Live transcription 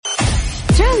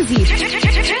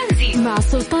ترانزيت مع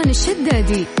سلطان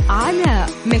الشدادي على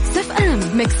ميكس اف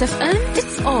ام. ميكس اف ام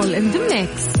it's all in the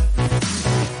mix.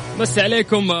 بس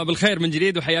عليكم بالخير من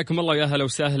جديد وحياكم الله يا أهلا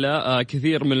وسهلا.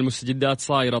 كثير من المستجدات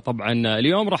صايرة طبعا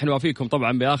اليوم. راح نوافيكم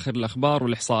طبعا بآخر الأخبار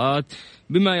والإحصاءات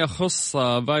بما يخص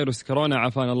فيروس كورونا،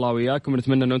 عافانا الله وياكم،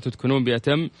 ونتمنى أن أنتم تكونون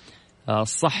بأتم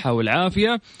الصحة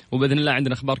والعافية. وبإذن الله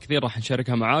عندنا أخبار كثير راح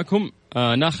نشاركها معاكم،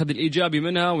 ناخذ الإيجابي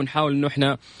منها ونحاول أنه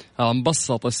إحنا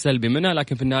نبسط السلبي منها،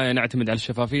 لكن في النهاية نعتمد على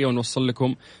الشفافية ونوصل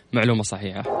لكم معلومة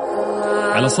صحيحة.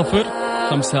 على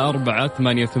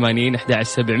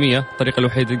 0548811700 الطريقة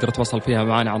الوحيدة اللي تقدر تواصل فيها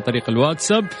معنا عن طريق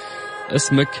الواتساب.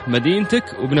 اسمك، مدينتك،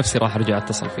 وبنفسي راح أرجع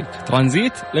أتصل فيك.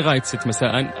 ترانزيت لغاية 6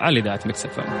 مساء على إذاعة ميكس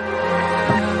اف ام.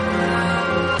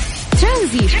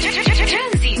 ترانزيت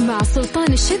مع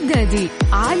سلطان الشدادي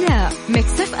على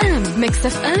ميكس اف ام. ميكس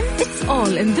اف ام it's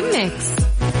all in the mix.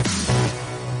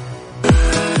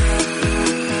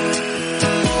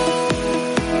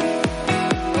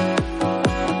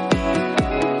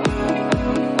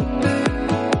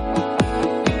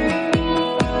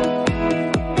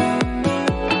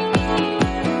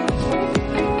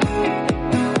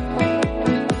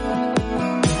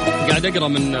 أقرأ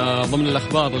من ضمن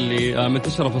الأخبار اللي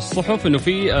منتشرة في الصحف إنه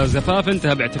في زفاف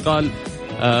انتهى باعتقال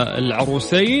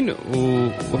العروسين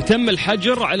وتم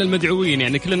الحجر على المدعوين،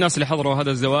 يعني كل الناس اللي حضروا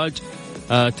هذا الزواج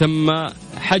تم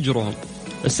حجرهم.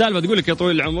 السالفة تقول لك يا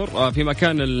طويل العمر في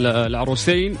مكان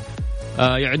العروسين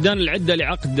يعدان العدة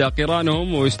لعقد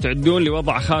قرانهم ويستعدون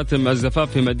لوضع خاتم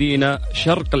الزفاف في مدينة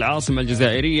شرق العاصمة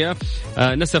الجزائرية.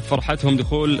 نسب فرحتهم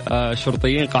دخول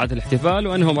شرطيين قاعة الاحتفال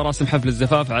وأنهم مراسم حفل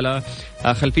الزفاف على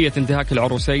خلفية انتهاك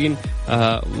العروسين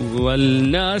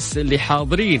والناس اللي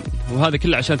حاضرين، وهذا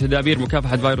كله عشان تدابير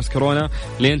مكافحة فيروس كورونا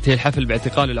لينتهي الحفل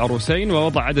باعتقال العروسين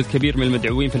ووضع عدد كبير من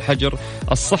المدعوين في الحجر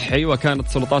الصحي. وكانت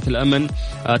سلطات الأمن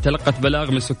تلقت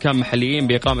بلاغ من سكان محليين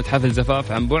بإقامة حفل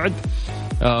زفاف عن بعد،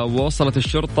 ووصلت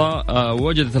الشرطة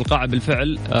ووجدت القاعة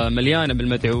بالفعل مليانة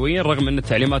بالمدعوين رغم أن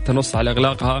التعليمات تنص على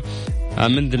إغلاقها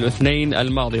منذ الاثنين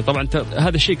الماضي. طبعا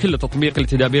هذا الشيء كله تطبيق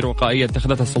لتدابير وقائية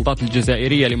اتخذتها السلطات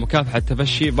الجزائرية لمكافحة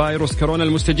تفشي فيروس كورونا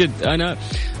المستجد. أنا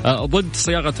ضد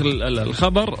صياغة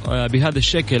الخبر بهذا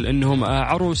الشكل أنهم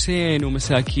عروسين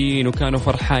ومساكين وكانوا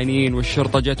فرحانين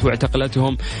والشرطة جت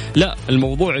واعتقلتهم. لا،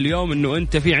 الموضوع اليوم أنه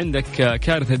أنت في عندك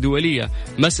كارثة دولية،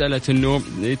 مسألة أنه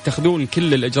يتخذون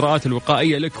كل الإجراءات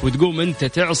الوقائية لك وتقوم أنت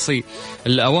تعصي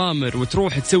الأوامر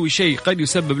وتروح تسوي شيء قد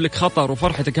يسبب لك خطر،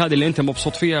 وفرحتك هذه اللي أنت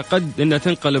مبسوط فيها قد إنها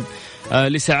تنقلب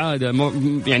لسعادة.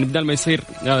 يعني بدل ما يصير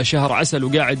شهر عسل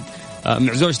وقاعد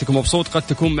مع زوجتك ومبسوط قد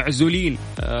تكون معزولين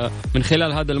من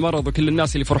خلال هذا المرض، وكل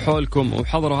الناس اللي فرحوا لكم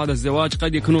وحضروا هذا الزواج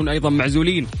قد يكونون أيضا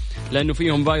معزولين لأنه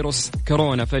فيهم فيروس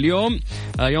كورونا. فاليوم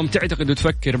يوم تعتقد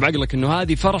وتفكر بعقلك أنه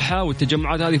هذه فرحة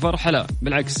والتجمعات هذه فرحة، لا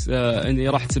بالعكس،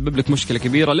 راح تسبب لك مشكلة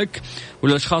كبيرة لك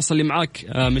وللأشخاص اللي معاك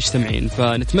مجتمعين.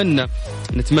 فنتمنى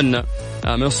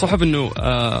من الصحف أنه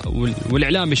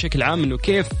والإعلام بشكل عام أنه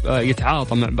كيف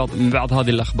يتعاطى مع بعض هذه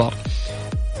الأخبار،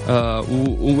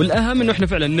 والأهم أنه إحنا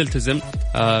فعلا نلتزم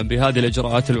بهذه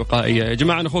الإجراءات الوقائية. يا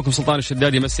جماعة، أنا أخوكم سلطان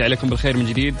الشدادي، مسي عليكم بالخير من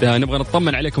جديد. نبغى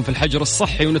نطمن عليكم في الحجر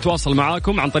الصحي ونتواصل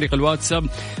معاكم عن طريق الواتساب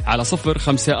على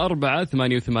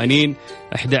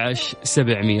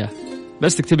 0548811700.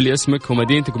 بس تكتب لي اسمك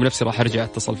ومدينتك وبنفسي راح أرجع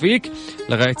أتصل فيك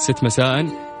لغاية 6 مساء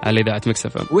على إذاعة ميكس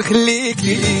اف ام. وخليك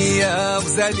لي يا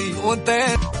غزالي وانت.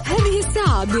 هذه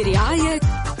الساعة برعاية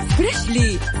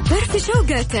فريشلي فرف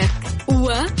شوقاتك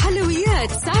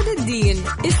وحلويات سعد الدين،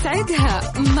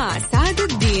 اسعدها مع سعد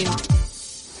الدين.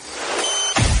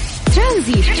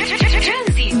 ترانزيت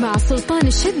مع سلطان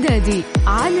الشدادي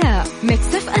على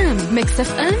ميكس اف ام. ميكس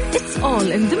اف ام it's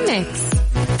all in the mix.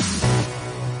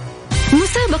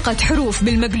 مسابقة حروف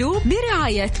بالمقلوب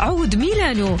برعاية عود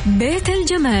ميلانو بيت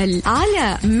الجمال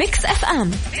على ميكس اف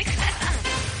ام.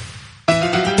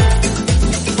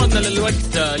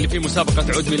 للوقت اللي فيه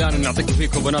مسابقة عود ميلان نعطيكم فيه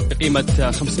كوبونات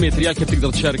بقيمة 500 ريال. كيف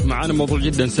تقدر تشارك معنا؟ الموضوع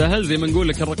جدا سهل، زي ما نقول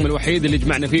لك الرقم الوحيد اللي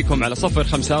جمعنا فيكم على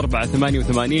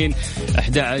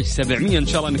 0548811700. إن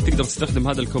شاء الله أنك تقدر تستخدم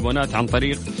هذا الكوبونات عن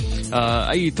طريق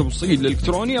أي توصيل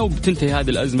إلكتروني، أو بتنتهي هذه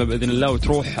الأزمة بإذن الله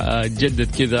وتروح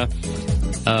تجدد كذا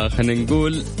خلينا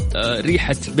نقول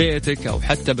ريحة بيتك أو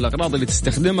حتى بالأغراض اللي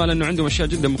تستخدمها، لأنه عندهم أشياء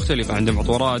جدا مختلفة. عندهم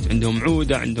عطورات، عندهم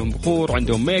عودة، عندهم بخور،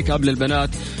 عندهم ميك اب للبنات،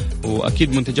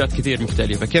 وأكيد منتجات كثير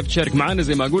مختلفة. كيف تشارك معنا؟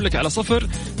 زي ما أقول لك على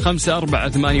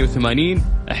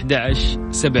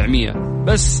 0548811700.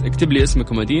 بس اكتب لي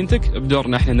اسمك ومدينتك،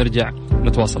 بدورنا احنا نرجع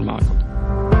نتواصل معكم.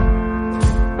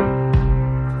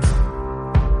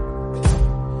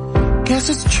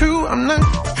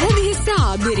 هذه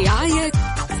الساعة برعاية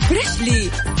فريشلي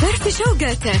فرف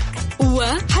شوقاتك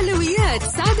وحلويات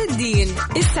سعد الدين.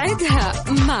 اسعدها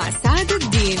مع سعد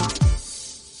الدين.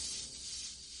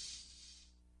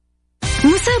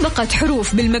 مسابقة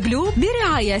حروف بالمقلوب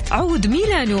برعاية عود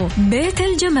ميلانو بيت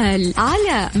الجمال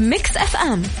على ميكس اف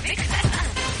ام.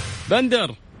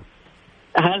 بندر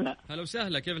هلا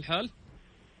وسهلا، كيف الحال؟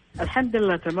 الحمد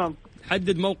لله تمام.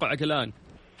 حدد موقعك الآن.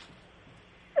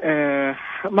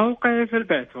 موقعي في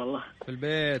البيت والله. في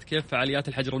البيت. كيف فعاليات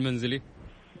الحجر المنزلي؟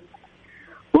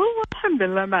 والله الحمد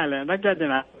لله ما علينا،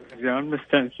 قاعدين على التلفزيون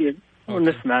مستانسين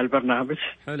ونسمع البرنامج.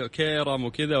 حلو. كيرم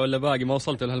وكذا ولا باقي ما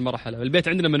وصلت لهالمرحلة؟ البيت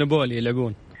عندنا منوبولي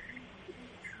يلعبون.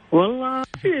 والله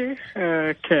فيه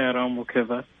كيرم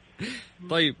وكذا.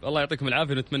 طيب الله يعطيكم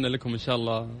العافية، ونتمنى لكم إن شاء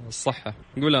الله الصحة.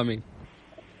 نقول آمين.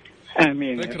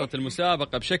 آمين. فكرة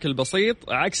المسابقة بشكل بسيط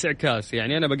عكس عكاس،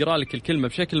 يعني أنا بقرأ لك الكلمة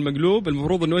بشكل مقلوب،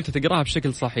 المفروض أنه أنت تقرأها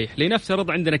بشكل صحيح.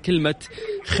 لنفترض عندنا كلمة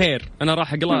خير، أنا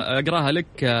راح أقرأها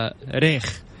لك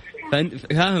ريخ،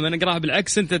 فاهم؟ أنا أقرأها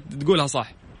بالعكس، أنت تقولها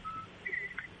صح.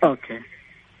 أوكي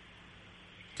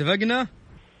اتفقنا؟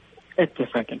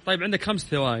 اتفقنا. طيب عندك 5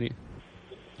 ثواني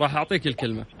راح أعطيك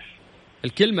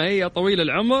الكلمة هي طويل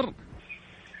العمر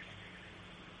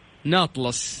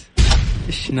ناطلس.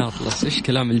 إيش ناطلس؟ إيش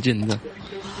كلام الجن ده؟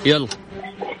 يلا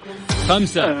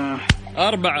 5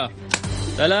 4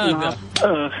 3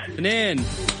 2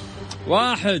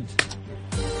 1.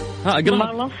 ها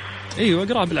اقرأ. ايوه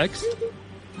اقرأ بالعكس.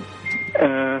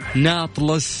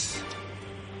 ناطلس.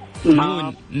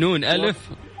 نون ألف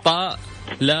طاء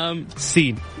لام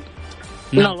سين.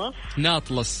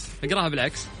 ناطلس. اقرأها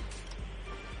بالعكس.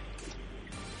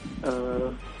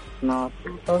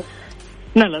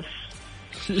 نلس.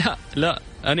 لا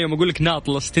أنا يوم أقول لك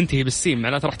ناطلس تنتهي بالسين،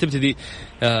 معناته راح تبتدي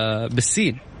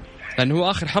بالسين، لأنه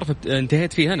هو آخر حرف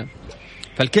انتهيت فيه أنا.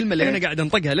 فالكلمة اللي أنا قاعد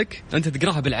أنطقها لك أنت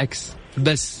تقرأها بالعكس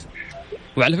بس.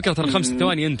 وعلى فكرة ترى 5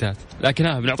 ثواني انتهت،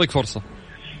 لكن بنعطيك فرصة.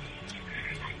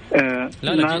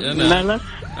 لا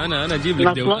أنا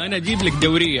أجيب لك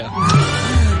دورية.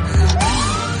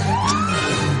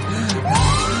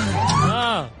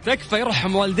 تكفى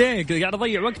يرحم والديك، قاعد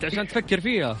أضيع وقت عشان تفكر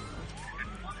فيها.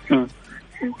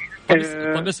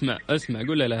 طب اسمع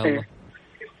قول لا إله إلا الله.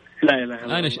 لا إله إلا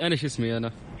الله. أنا شو اسمي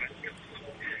أنا؟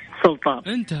 سلطان.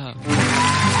 أنت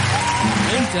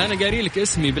أنا قاري لك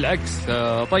اسمي بالعكس.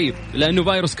 طيب لأنه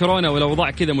فيروس كورونا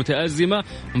والأوضاع كذا متأزمة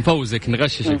نفوزك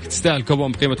نغششك. تستاهل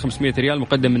كوبون بقيمة 500 ريال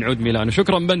مقدم من عود ميلانو.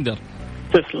 شكرا بندر.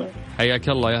 تسلم. حياك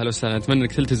الله، يا أهلا وسهلا. أتمنى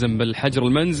أنك تلتزم بالحجر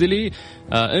المنزلي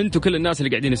أنت وكل الناس اللي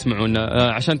قاعدين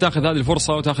يسمعونا عشان تأخذ هذه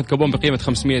الفرصة وتأخذ كوبون بقيمة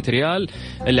 500 ريال.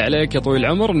 اللي عليك يا طويل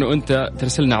العمر أنه أنت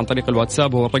ترسلنا عن طريق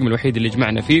الواتساب، هو الرقم الوحيد اللي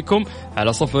جمعنا فيكم،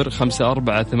 على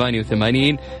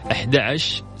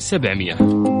 0548811700.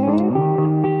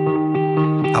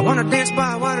 I wanna dance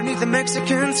by water beneath the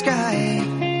Mexican sky.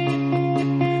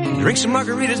 Drink some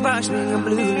margaritas by swinging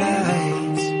blue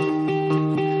lights.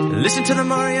 Listen to the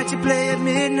mariachi play at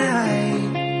midnight.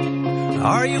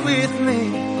 Are you with me?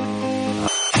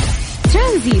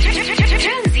 ترانزيت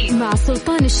مع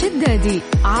سلطان الشدادي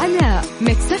على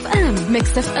ميكس اف ام.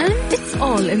 ميكس اف ام it's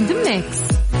all in the mix.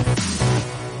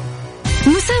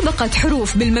 مسابقة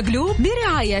حروف بالمقلوب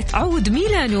برعاية عود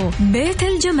ميلانو بيت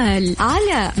الجمال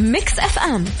على ميكس اف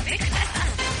ام.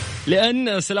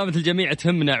 لأن سلامة الجميع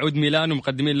تهمنا، عود ميلانو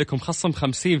مقدمين لكم خصم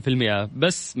 50%،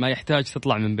 بس ما يحتاج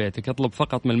تطلع من بيتك. اطلب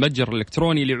فقط من المتجر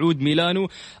الإلكتروني لعود ميلانو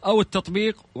أو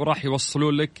التطبيق وراح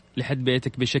يوصلوا لك لحد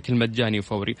بيتك بشكل مجاني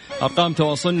وفوري. أرقام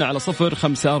تواصلنا على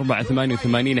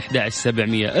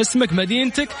 0548811700. اسمك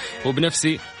مدينتك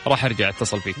وبنفسي راح أرجع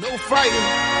أتصل فيك.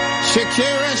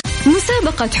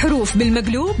 مسابقة حروف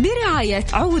بالمقلوب برعاية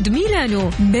عود ميلانو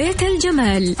بيت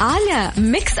الجمال على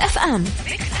ميكس اف ام.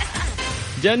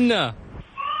 جنة.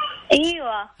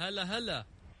 ايوه هلا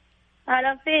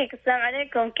فيك. السلام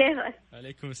عليكم، كيفك؟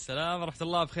 عليكم السلام ورحمة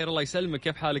الله. بخير الله يسلمك.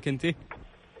 كيف حالك انت؟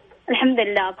 الحمد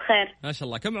لله بخير ما شاء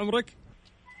الله. كم عمرك؟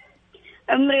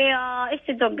 عمري ايش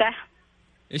تتوقع؟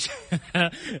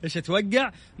 ايش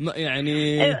اتوقع؟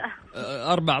 يعني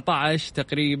 14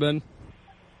 تقريبا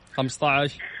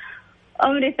 15.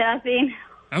 عمري 30.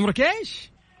 عمرك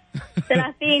ايش؟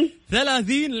 30.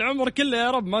 30 العمر كله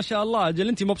يا رب، ما شاء الله. أجل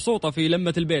أنت مبسوطة في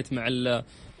لمة البيت مع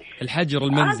الحجر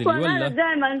المنزلي ولا؟ أنا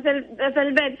دائما في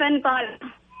البيت فين طالع.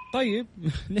 طيب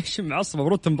ليش معصبة؟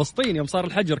 برود تنبسطين يوم صار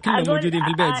الحجر كلهم موجودين في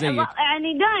البيت زيك.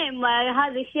 يعني دائما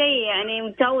هذا الشيء يعني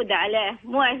متعودة عليه،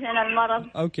 مو عشان المرض.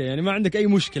 أوكي، يعني ما عندك أي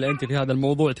مشكلة أنت في هذا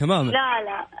الموضوع تماما؟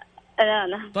 لا.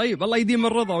 طيب الله يديم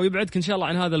الرضا ويبعدك إن شاء الله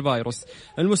عن هذا الفيروس.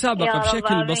 المسابقة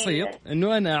بشكل بسيط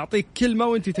إنه أنا أعطيك كلمة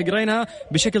وأنت تقرينها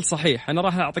بشكل صحيح. أنا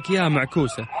راح أعطيك إياها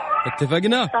معكوسة.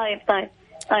 اتفقنا؟ طيب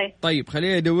طيب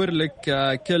خليني أدور لك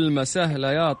كلمة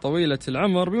سهلة يا طويلة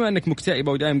العمر، بما أنك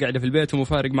مكتئبة ودائما قاعدة في البيت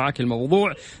ومفارق معاك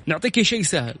الموضوع، نعطيك شيء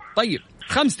سهل. طيب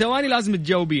 5 ثواني لازم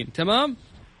تجاوبين، تمام؟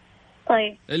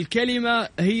 طيب الكلمة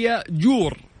هي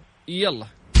جور. يلا.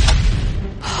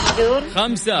 جور.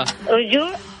 5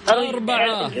 رجوع.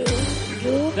 4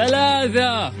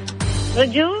 3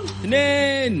 رجوع.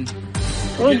 2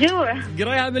 رجوع.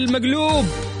 قريها بالمقلوب.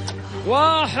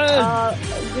 1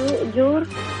 جور.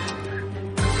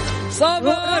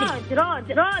 صبر. راج.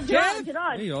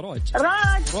 ايوه راج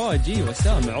ايوه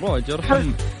سامع راج.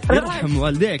 يرحم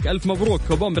والديك. الف مبروك،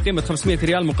 كوبون بقيمه 500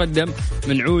 ريال مقدم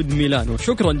من عود ميلانو.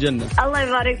 شكرا جنة. الله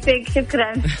يبارك فيك.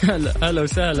 شكرا. هلا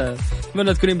وسهلا،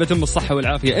 اتمنى تكونين بتم الصحه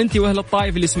والعافيه انت واهل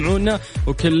الطائف اللي يسمعونا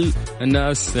وكل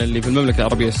الناس اللي في المملكه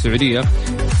العربيه السعوديه.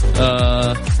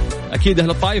 اكيد اهل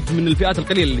الطائف من الفئات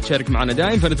القليله اللي تشارك معنا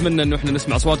دائم، فنتمنى انه احنا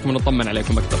نسمع اصواتكم ونطمن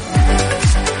عليكم اكثر.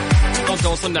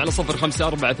 تواصلنا على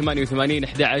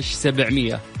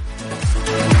 0548811700.